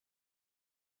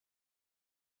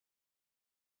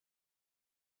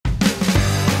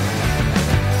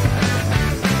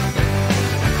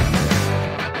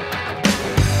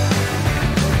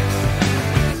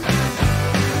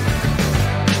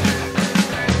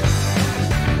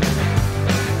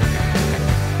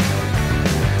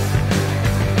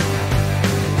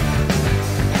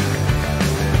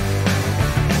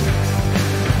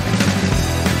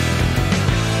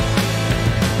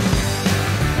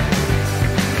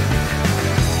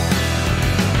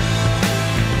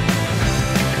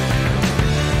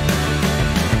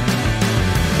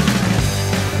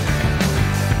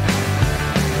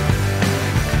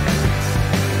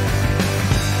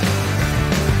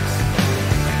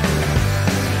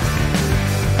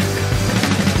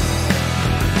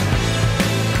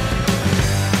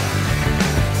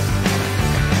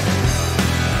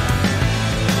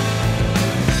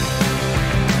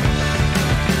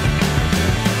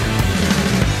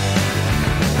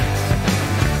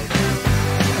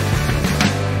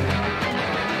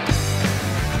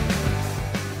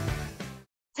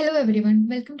everyone.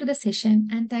 Welcome to the session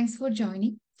and thanks for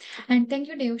joining. And thank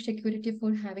you, Deo Security,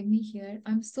 for having me here.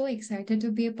 I'm so excited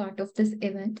to be a part of this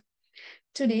event.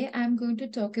 Today, I'm going to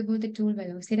talk about the tool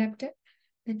Velociraptor.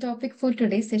 The topic for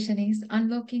today's session is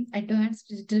Unlocking Advanced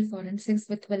Digital Forensics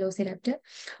with Velociraptor,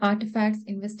 Artifacts,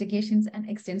 Investigations, and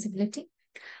Extensibility.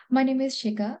 My name is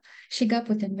Shika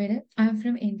Puthanveedu. I'm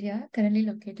from India, currently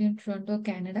located in Toronto,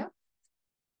 Canada.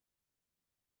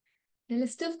 The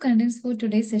list of contents for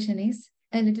today's session is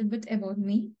a little bit about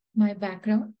me, my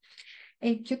background,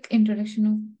 a quick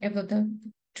introduction about the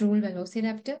tool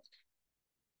Velociraptor,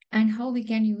 and how we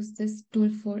can use this tool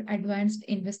for advanced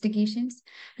investigations.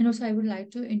 And also, I would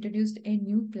like to introduce a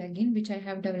new plugin which I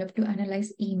have developed to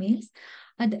analyze emails.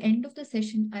 At the end of the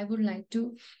session, I would like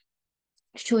to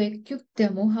show a quick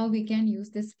demo how we can use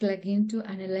this plugin to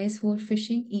analyze for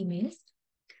phishing emails.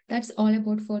 That's all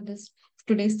about for this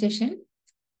today's session.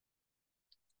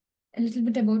 A little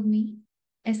bit about me.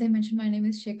 As I mentioned, my name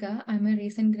is Shika. I'm a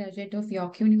recent graduate of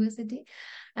York University.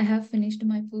 I have finished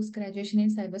my post-graduation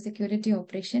in cybersecurity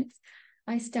operations.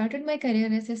 I started my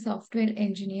career as a software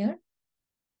engineer.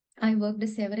 I worked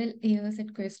several years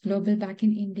at Quest Global back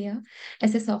in India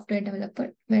as a software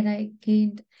developer, where I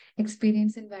gained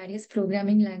experience in various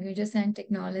programming languages and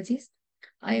technologies.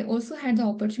 I also had the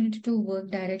opportunity to work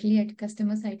directly at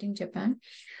customer site in Japan,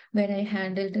 where I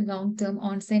handled long-term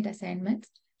on-site assignments.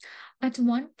 At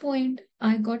one point,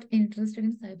 I got interested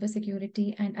in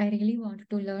cybersecurity and I really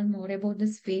wanted to learn more about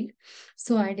this field.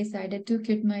 So I decided to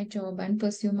quit my job and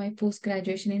pursue my post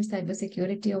graduation in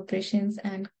cybersecurity operations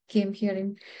and came here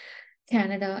in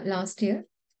Canada last year.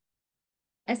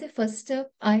 As a first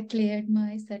step, I cleared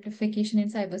my certification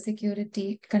in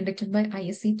cybersecurity conducted by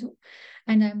ISC2,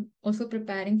 and I'm also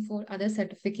preparing for other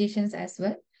certifications as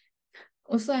well.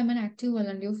 Also, I'm an active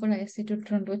volunteer for ISC2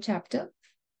 Toronto chapter.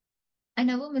 I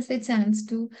never miss a chance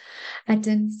to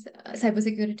attend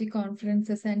cybersecurity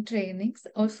conferences and trainings.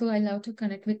 Also, I love to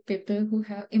connect with people who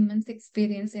have immense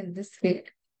experience in this field.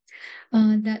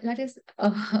 That is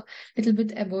a little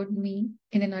bit about me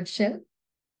in a nutshell.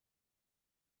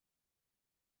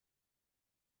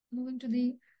 Moving to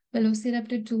the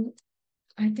Velociraptor tool,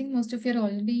 I think most of you are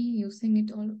already using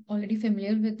it, already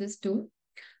familiar with this tool.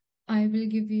 I will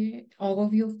give you an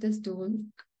overview of this tool.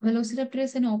 Velociraptor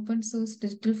is an open source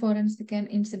digital forensic and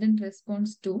incident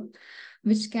response tool,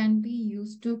 which can be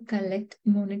used to collect,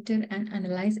 monitor, and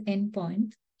analyze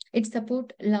endpoints. It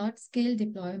supports large scale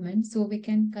deployment, so we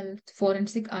can collect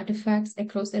forensic artifacts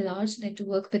across a large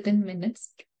network within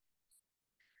minutes.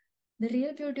 The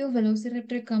real beauty of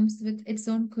Velociraptor comes with its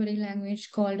own query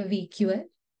language called VQL.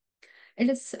 It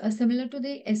is similar to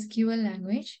the SQL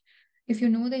language. If you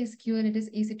know the SQL, it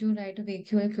is easy to write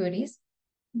VQL queries.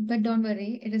 But don't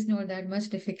worry, it is not that much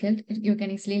difficult. You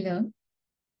can easily learn.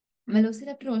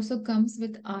 Velociraptor also comes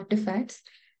with artifacts.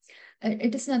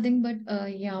 It is nothing but a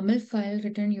YAML file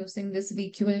written using this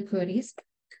VQL queries.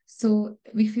 So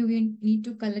if you need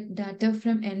to collect data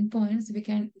from endpoints, we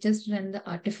can just run the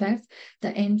artifacts.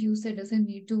 The end user doesn't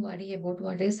need to worry about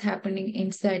what is happening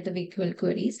inside the VQL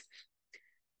queries.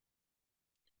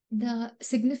 The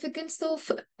significance of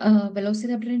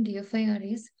Velociraptor in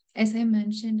DFIR is, as I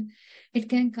mentioned, it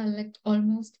can collect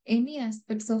almost any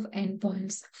aspects of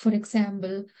endpoints. For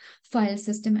example, file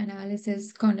system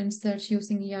analysis, content search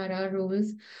using ERR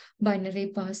rules, binary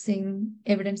parsing,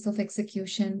 evidence of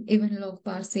execution, even log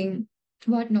parsing,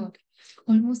 whatnot.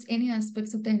 Almost any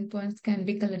aspects of the endpoints can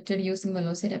be collected using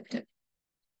Velociraptor.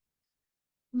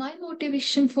 My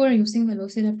motivation for using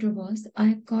Velociraptor was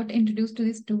I got introduced to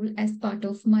this tool as part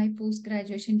of my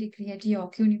post-graduation degree at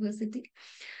York University.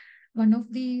 One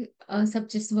of the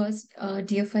subjects was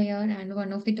DFIR and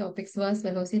one of the topics was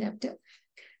Velociraptor.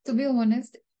 To be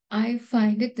honest, I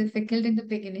find it difficult in the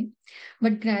beginning,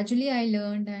 but gradually I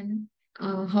learned and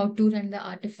how to run the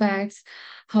artifacts,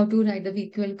 how to write the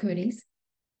VQL queries.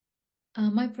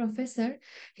 My professor,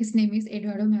 his name is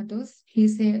Eduardo Matos.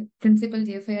 He's a principal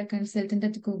DFIR consultant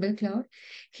at Google Cloud.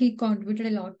 He contributed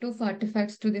a lot of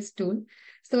artifacts to this tool.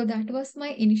 So that was my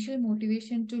initial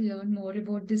motivation to learn more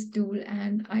about this tool.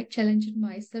 And I challenged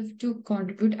myself to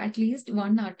contribute at least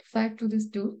one artifact to this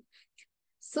tool.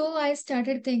 So I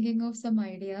started thinking of some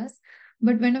ideas.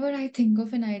 But whenever I think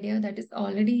of an idea that is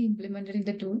already implemented in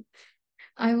the tool,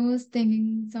 I was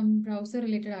thinking some browser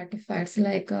related artifacts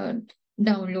like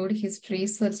download history,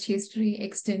 search history,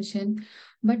 extension,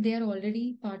 but they are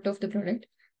already part of the product.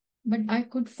 But I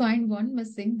could find one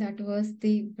missing, that was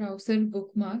the browser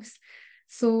bookmarks.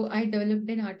 So I developed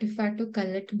an artifact to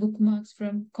collect bookmarks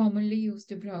from commonly used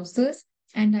browsers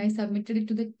and I submitted it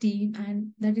to the team,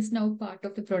 and that is now part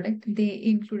of the product. They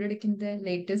included it in the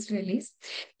latest release.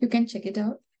 You can check it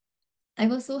out. I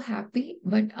was so happy,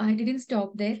 but I didn't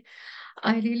stop there.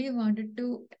 I really wanted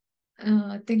to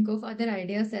think of other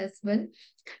ideas as well.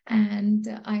 And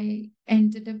I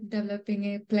ended up developing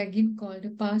a plugin called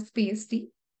Pass PSD,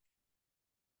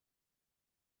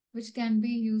 which can be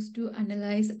used to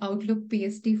analyze Outlook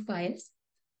PSD files.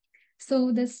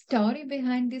 So the story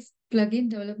behind this plugin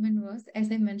development was,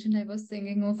 as I mentioned, I was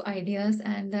thinking of ideas,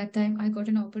 and that time I got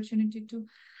an opportunity to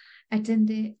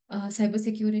attend a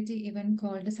cybersecurity event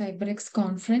called the CyberX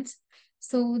conference.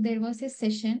 So there was a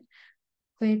session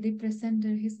where the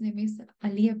presenter, his name is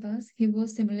Ali Abbas, he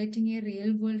was simulating a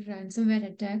real world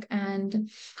ransomware attack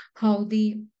and how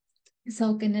the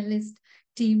SOC analyst,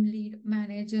 team lead,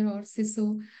 manager, or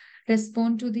CISO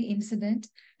respond to the incident.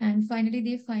 And finally,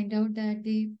 they find out that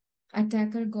the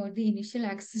attacker got the initial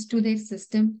access to their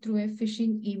system through a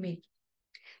phishing email.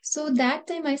 So that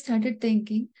time I started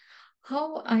thinking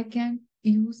how I can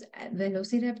use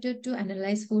Velociraptor to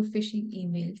analyze for phishing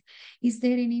emails. Is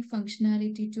there any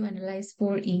functionality to analyze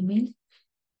for email?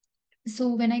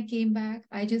 So when I came back,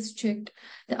 I just checked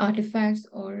the artifacts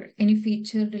or any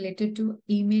feature related to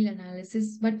email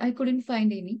analysis, but I couldn't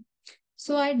find any.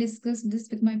 So I discussed this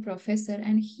with my professor,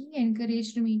 and he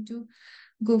encouraged me to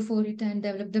go for it and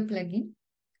develop the plugin.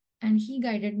 And he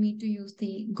guided me to use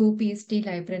the GoPST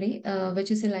library, which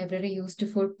is a library used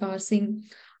for parsing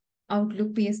Outlook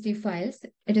PSD files.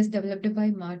 It is developed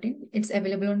by Martin. It's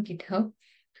available on GitHub.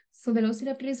 So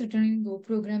Velociraptor is written in Go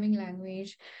programming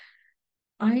language.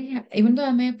 Even though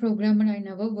I'm a programmer, I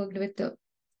never worked with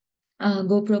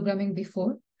Go programming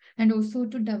before. And also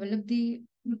to develop the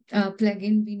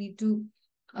plugin, we need to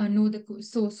know the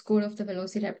source code of the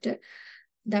Velociraptor.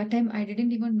 That time I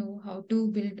didn't even know how to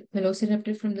build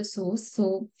Velociraptor from the source.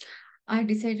 So I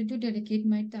decided to dedicate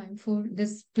my time for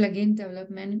this plugin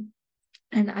development,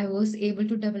 and I was able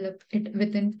to develop it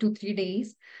within 2-3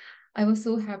 days. I was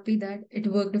so happy that it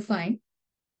worked fine.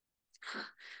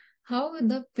 How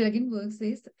the plugin works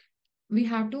is we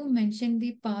have to mention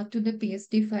the path to the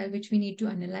PSD file which we need to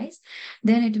analyze.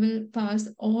 Then it will parse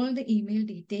all the email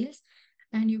details,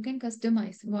 and you can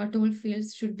customize what all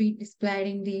fields should be displayed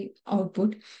in the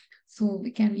output. So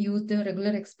we can use the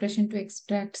regular expression to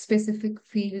extract specific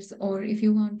fields, or if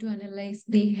you want to analyze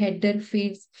the header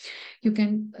fields, you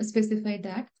can specify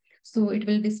that. So it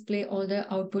will display all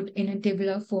the output in a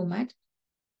tabular format.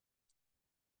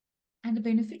 And the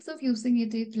benefits of using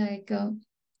it is like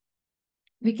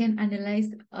we can analyze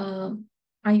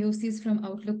IOCs from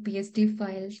Outlook PSD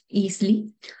files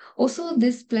easily. Also,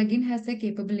 this plugin has the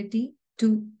capability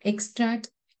to extract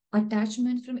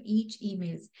attachments from each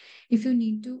emails. If you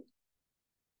need to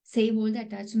save all the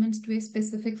attachments to a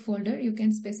specific folder, you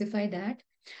can specify that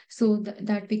so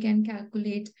that we can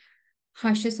calculate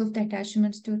hashes of the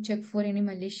attachments to check for any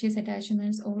malicious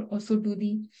attachments, or also do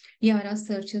the YARA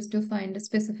searches to find a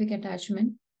specific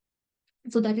attachment.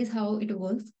 So that is how it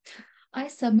works. I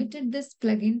submitted this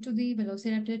plugin to the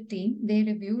Velociraptor team. They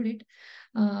reviewed it,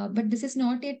 but this is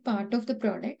not yet part of the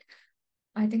product.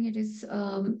 I think it is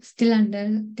still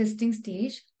under testing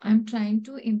stage. I'm trying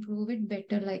to improve it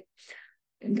better, like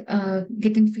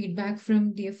getting feedback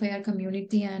from DFIR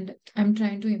community, and I'm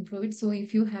trying to improve it. So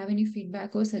if you have any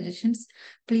feedback or suggestions,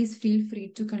 please feel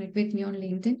free to connect with me on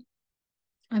LinkedIn.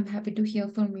 I'm happy to hear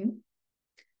from you.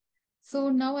 So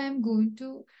now I'm going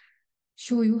to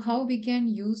show you how we can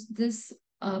use this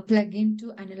plugin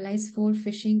to analyze for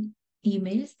phishing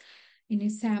emails in a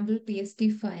sample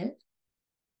PSD file.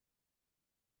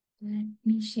 Let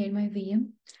me share my VM.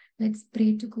 Let's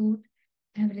pray to God.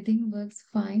 Everything works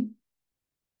fine.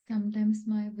 Sometimes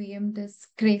my VM does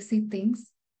crazy things.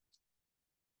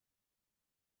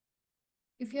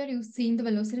 If you are seeing the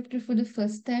Velociraptor for the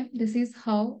first time, this is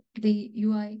how the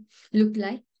UI look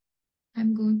like.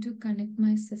 I'm going to connect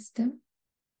my system.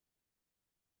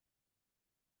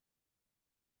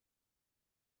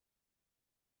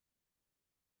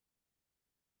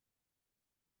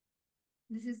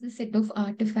 This is the set of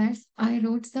artifacts. I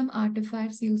wrote some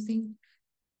artifacts using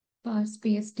Parse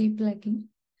PSD plugin.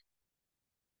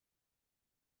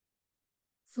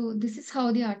 So this is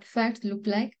how the artifacts look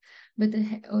like, with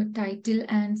a title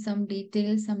and some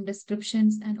details, some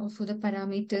descriptions, and also the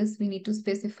parameters we need to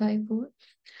specify for.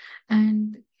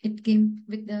 And it came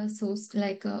with the source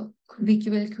like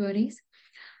VQL queries.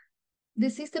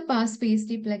 This is the Parse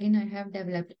PSD plugin I have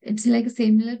developed. It's like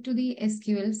similar to the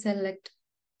SQL select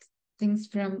things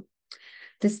from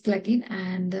this plugin,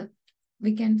 and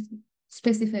we can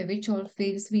specify which all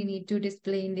fields we need to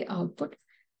display in the output.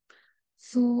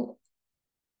 So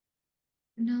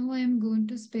now I am going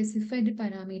to specify the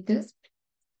parameters.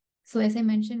 So as I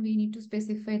mentioned, we need to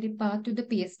specify the path to the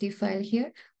PSD file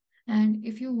here. And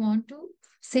if you want to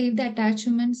save the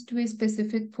attachments to a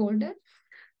specific folder,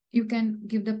 you can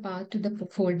give the path to the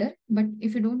folder. But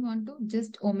if you don't want to,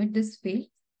 just omit this field.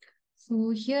 So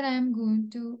here I am going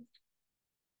to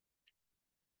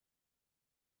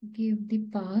give the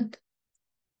path.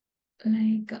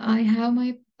 Like I have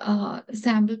my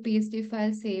sample PSD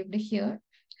file saved here.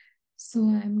 So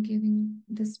I'm giving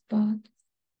this path.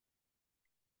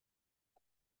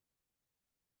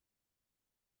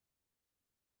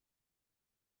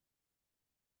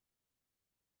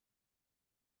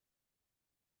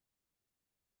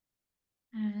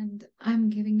 And I'm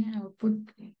giving an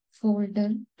output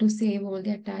folder to save all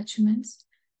the attachments.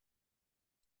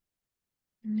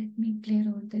 Let me clear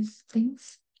all these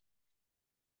things.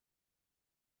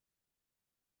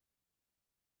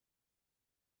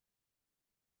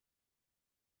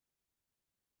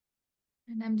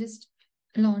 And I'm just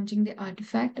launching the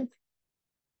artifact.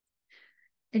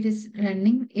 It is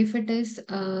running. If it is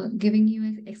giving you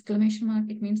an exclamation mark,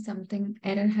 it means something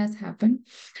error has happened.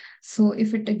 So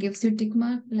if it gives you tick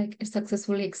mark, like it's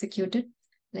successfully executed.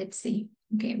 Let's see.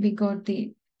 Okay, we got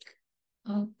the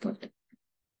output.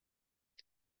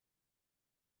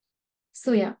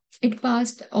 So yeah, it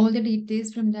passed all the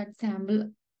details from that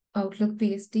sample Outlook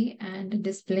PSD and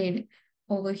displayed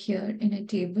over here in a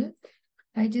table.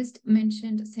 I just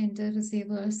mentioned sender,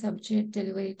 receiver, subject,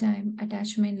 delivery time,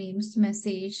 attachment names,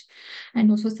 message,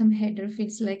 and also some header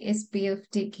fields like SPF,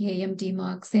 TKM,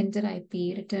 DMARC, sender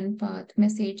IP, return path,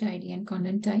 message ID, and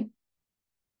content type.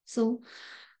 So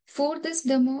for this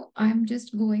demo, I'm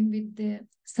just going with the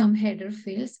some header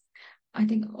fields. I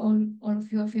think all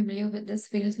of you are familiar with this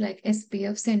fields like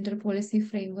SPF, Sender Policy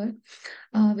Framework,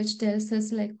 which tells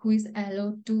us like who is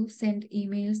allowed to send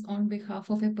emails on behalf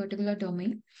of a particular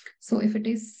domain. So if it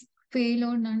is fail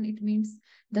or none, it means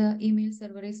the email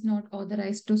server is not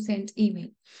authorized to send email.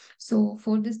 So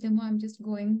for this demo, I'm just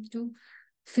going to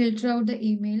filter out the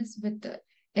emails with the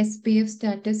SPF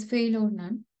status fail or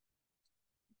none.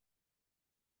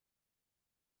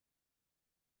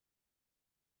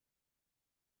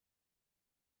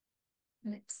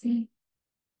 Let's see.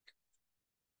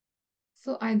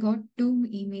 So I got two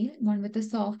email, one with a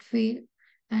soft fail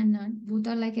and none. Both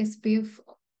are like SPF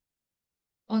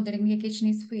authentication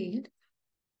is failed.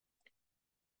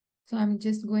 So I'm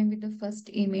just going with the first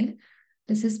email.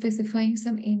 This is specifying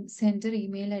some sender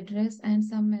email address and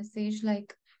some message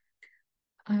like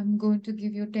I'm going to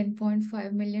give you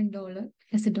 $10.5 million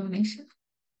as a donation.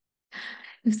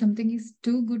 If something is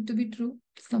too good to be true,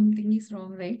 something is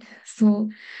wrong, right? So,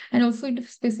 and also it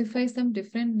specifies some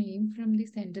different name from the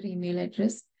sender email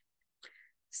address.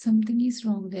 Something is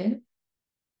wrong there,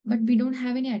 but we don't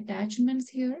have any attachments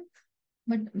here,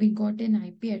 but we got an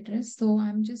IP address. So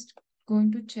I'm just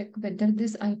going to check whether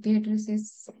this IP address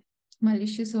is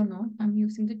malicious or not. I'm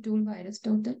using the tool virus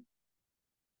total.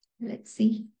 Let's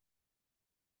see.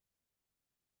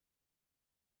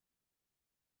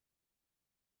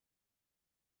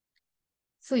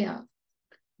 So yeah,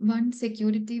 one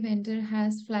security vendor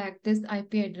has flagged this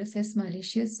IP address as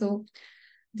malicious. So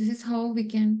this is how we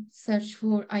can search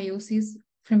for IOCs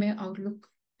from your Outlook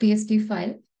PSD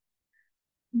file.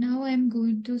 Now I'm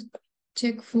going to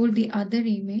check for the other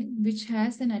email, which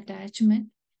has an attachment.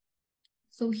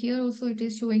 So here also it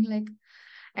is showing like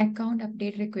account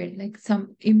update required, like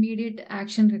some immediate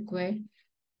action required.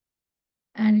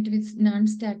 And it is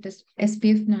non-status,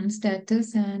 SPF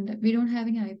non-status, and we don't have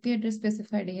any IP address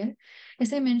specified here.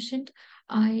 As I mentioned,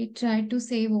 I tried to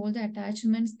save all the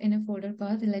attachments in a folder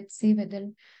path. Let's see whether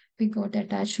we got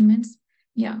attachments.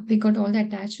 Yeah, we got all the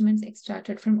attachments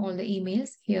extracted from all the emails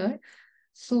here.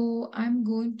 So I'm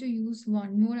going to use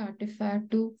one more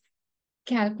artifact to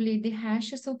calculate the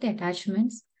hashes of the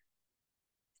attachments.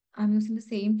 I'm using the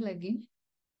same plugin.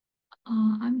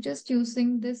 I'm just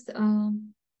using this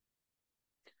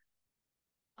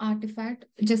artifact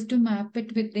just to map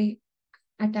it with the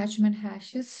attachment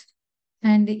hashes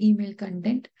and the email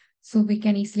content so we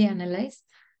can easily analyze.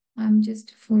 I'm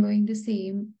just following the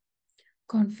same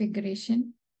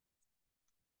configuration.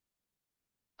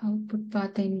 Output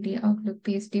path in the Outlook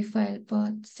PSD file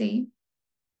path same.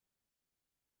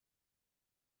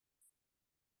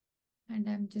 And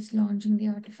I'm just launching the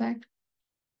artifact.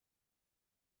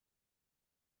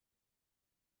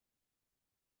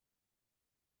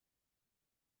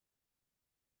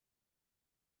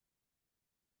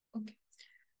 Okay,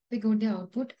 we got the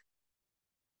output.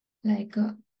 Like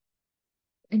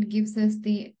it gives us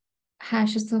the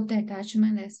hashes of the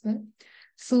attachment as well.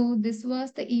 So this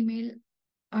was the email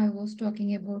I was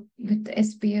talking about with the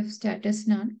SPF status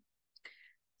none.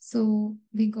 So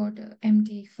we got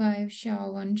MD5,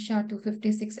 SHA-1,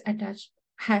 SHA-256 attached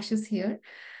hashes here.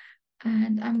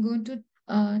 And I'm going to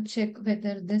check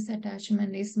whether this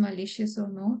attachment is malicious or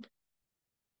not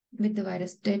with the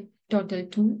virus total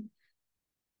tool.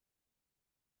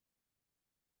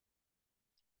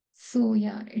 So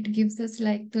yeah, it gives us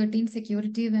like 13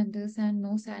 security vendors and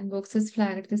no sandboxes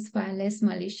flagged this file as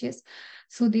malicious.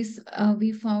 So this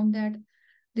we found that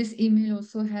this email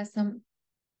also has some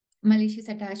malicious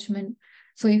attachment.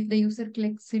 So if the user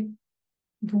clicks it,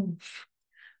 boom.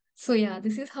 So yeah,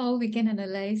 this is how we can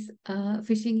analyze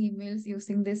phishing emails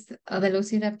using this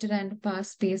Velociraptor and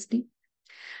Parse PSD.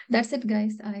 That's it,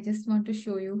 guys. I just want to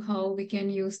show you how we can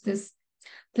use this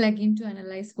plugin to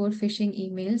analyze for phishing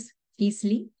emails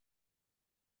easily.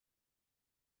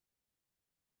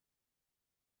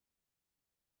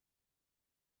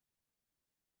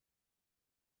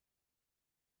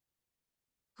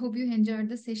 Hope you enjoyed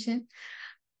the session.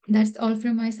 That's all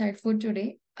from my side for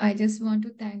today. I just want to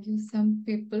thank you some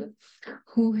people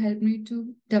who helped me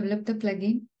to develop the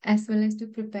plugin as well as to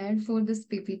prepare for this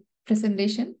PP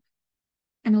presentation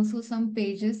and also some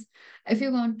pages. If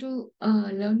you want to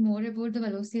learn more about the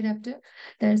Velociraptor,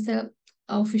 there's a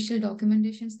official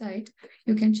documentation site.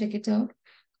 You can check it out.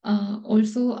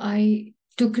 Also, I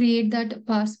to create that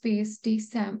Parse PSD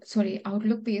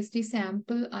Outlook PSD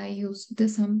sample, I used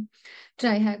some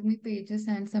TryHackMe pages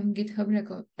and some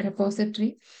GitHub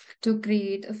repository to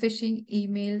create phishing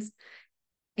emails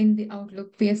in the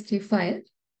Outlook PSD file.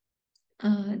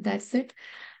 That's it.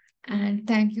 And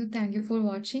thank you for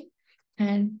watching.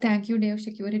 And thank you, Dev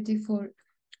Security, for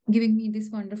giving me this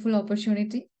wonderful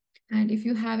opportunity. And if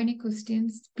you have any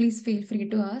questions, please feel free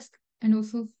to ask. And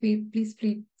also, please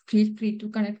feel free to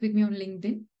connect with me on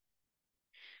LinkedIn.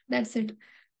 That's it.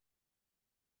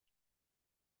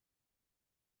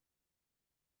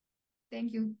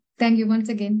 Thank you. Thank you once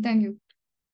again. Thank you.